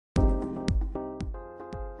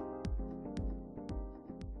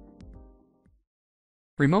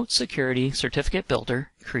Remote Security Certificate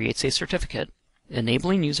Builder creates a certificate,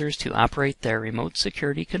 enabling users to operate their Remote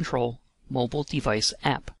Security Control mobile device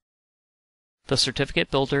app. The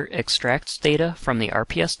Certificate Builder extracts data from the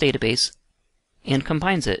RPS database and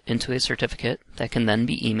combines it into a certificate that can then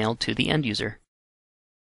be emailed to the end user.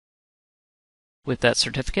 With that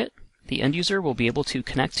certificate, the end user will be able to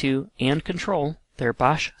connect to and control their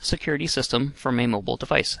Bosch security system from a mobile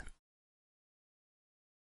device.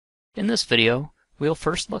 In this video, we'll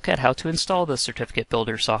first look at how to install the Certificate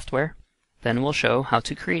Builder software, then we'll show how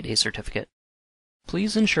to create a certificate.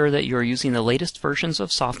 Please ensure that you are using the latest versions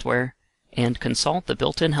of software and consult the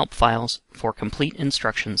built-in help files for complete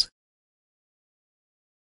instructions.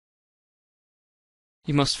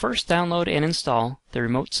 You must first download and install the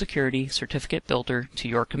Remote Security Certificate Builder to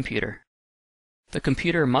your computer. The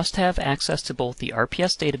computer must have access to both the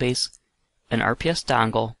RPS database, an RPS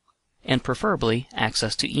dongle, and preferably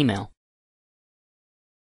access to email.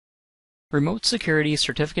 Remote Security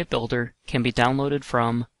Certificate Builder can be downloaded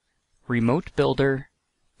from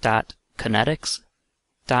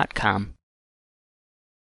remotebuilder.kinetics.com.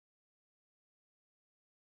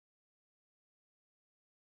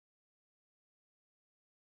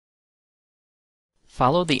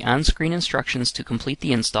 Follow the on-screen instructions to complete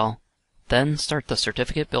the install, then start the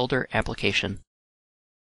Certificate Builder application.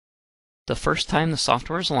 The first time the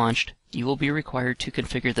software is launched, you will be required to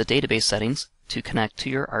configure the database settings to connect to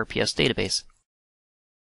your RPS database.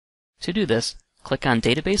 To do this, click on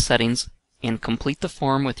Database Settings and complete the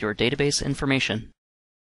form with your database information.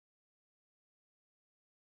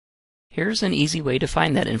 Here's an easy way to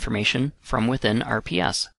find that information from within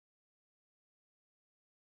RPS.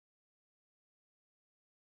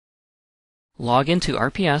 Log into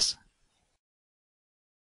RPS,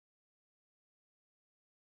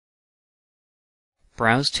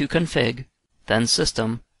 browse to Config, then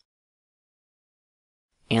System,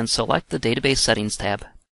 and select the Database Settings tab.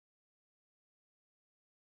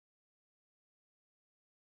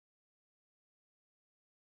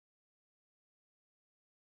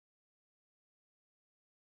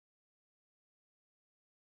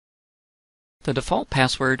 The default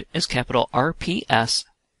password is capital RPS,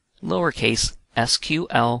 lowercase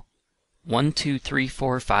SQL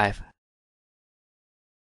 12345.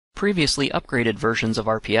 Previously upgraded versions of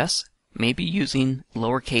RPS may be using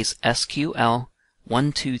lowercase SQL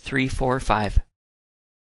 12345.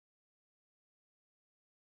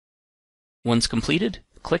 Once completed,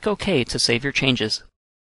 click OK to save your changes.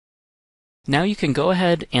 Now you can go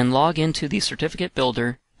ahead and log into the Certificate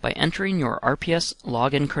Builder by entering your RPS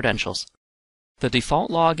login credentials. The default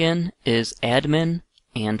login is admin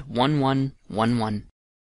and 1111.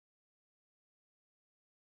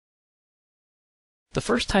 The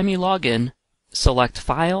first time you log in, select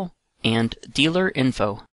File and Dealer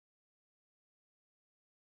Info.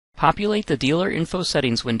 Populate the Dealer Info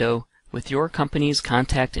settings window with your company's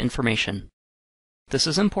contact information. This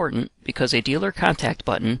is important because a dealer contact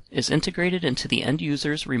button is integrated into the end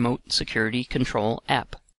user's Remote Security Control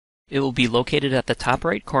app. It will be located at the top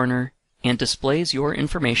right corner and displays your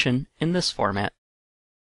information in this format.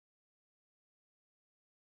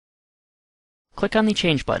 Click on the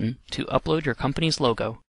Change button to upload your company's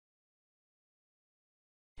logo.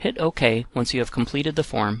 Hit OK once you have completed the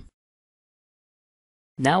form.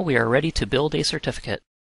 Now we are ready to build a certificate.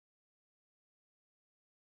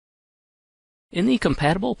 In the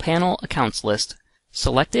Compatible Panel Accounts list,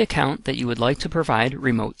 select the account that you would like to provide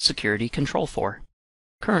remote security control for.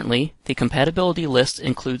 Currently, the compatibility list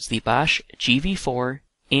includes the Bosch GV4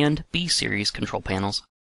 and B Series control panels.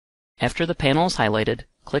 After the panel is highlighted,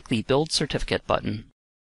 click the Build Certificate button.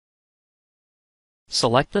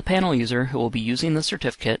 Select the panel user who will be using the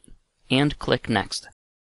certificate and click Next.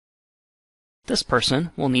 This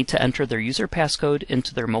person will need to enter their user passcode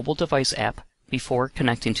into their mobile device app before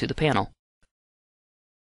connecting to the panel.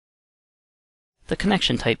 The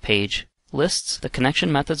Connection Type page lists the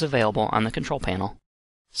connection methods available on the control panel.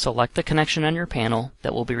 Select the connection on your panel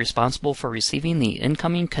that will be responsible for receiving the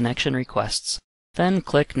incoming connection requests. Then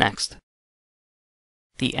click Next.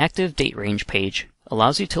 The Active Date Range page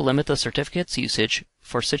allows you to limit the certificate's usage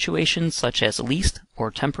for situations such as leased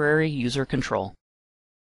or temporary user control.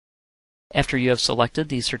 After you have selected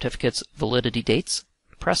the certificate's validity dates,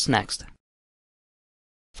 press Next.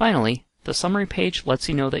 Finally, the summary page lets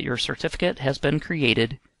you know that your certificate has been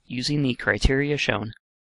created using the criteria shown.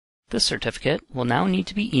 This certificate will now need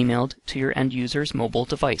to be emailed to your end user's mobile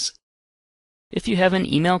device. If you have an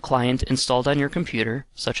email client installed on your computer,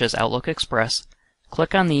 such as Outlook Express,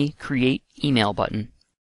 click on the Create Email button.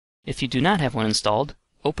 If you do not have one installed,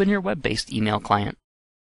 open your web-based email client.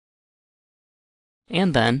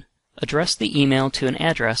 And then, Address the email to an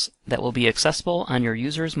address that will be accessible on your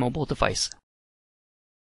user's mobile device.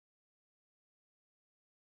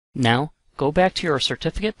 Now, go back to your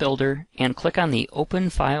certificate builder and click on the Open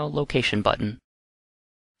File Location button.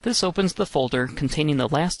 This opens the folder containing the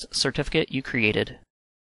last certificate you created.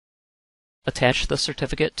 Attach the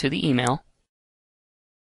certificate to the email.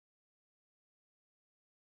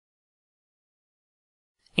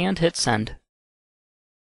 And hit Send.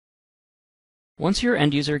 Once your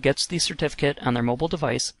end user gets the certificate on their mobile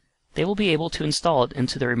device, they will be able to install it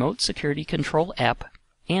into the Remote Security Control app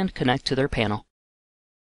and connect to their panel.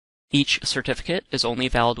 Each certificate is only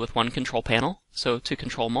valid with one control panel, so to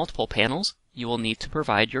control multiple panels, you will need to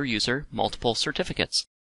provide your user multiple certificates.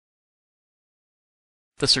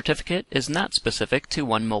 The certificate is not specific to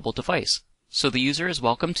one mobile device, so the user is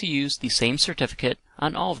welcome to use the same certificate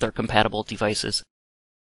on all of their compatible devices.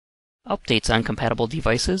 Updates on compatible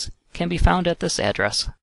devices can be found at this address.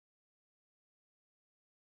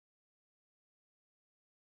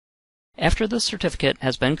 After the certificate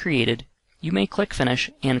has been created, you may click Finish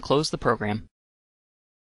and close the program.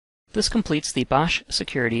 This completes the Bosch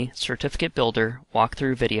Security Certificate Builder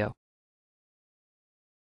walkthrough video.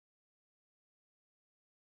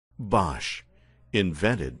 Bosch,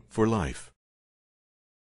 invented for life.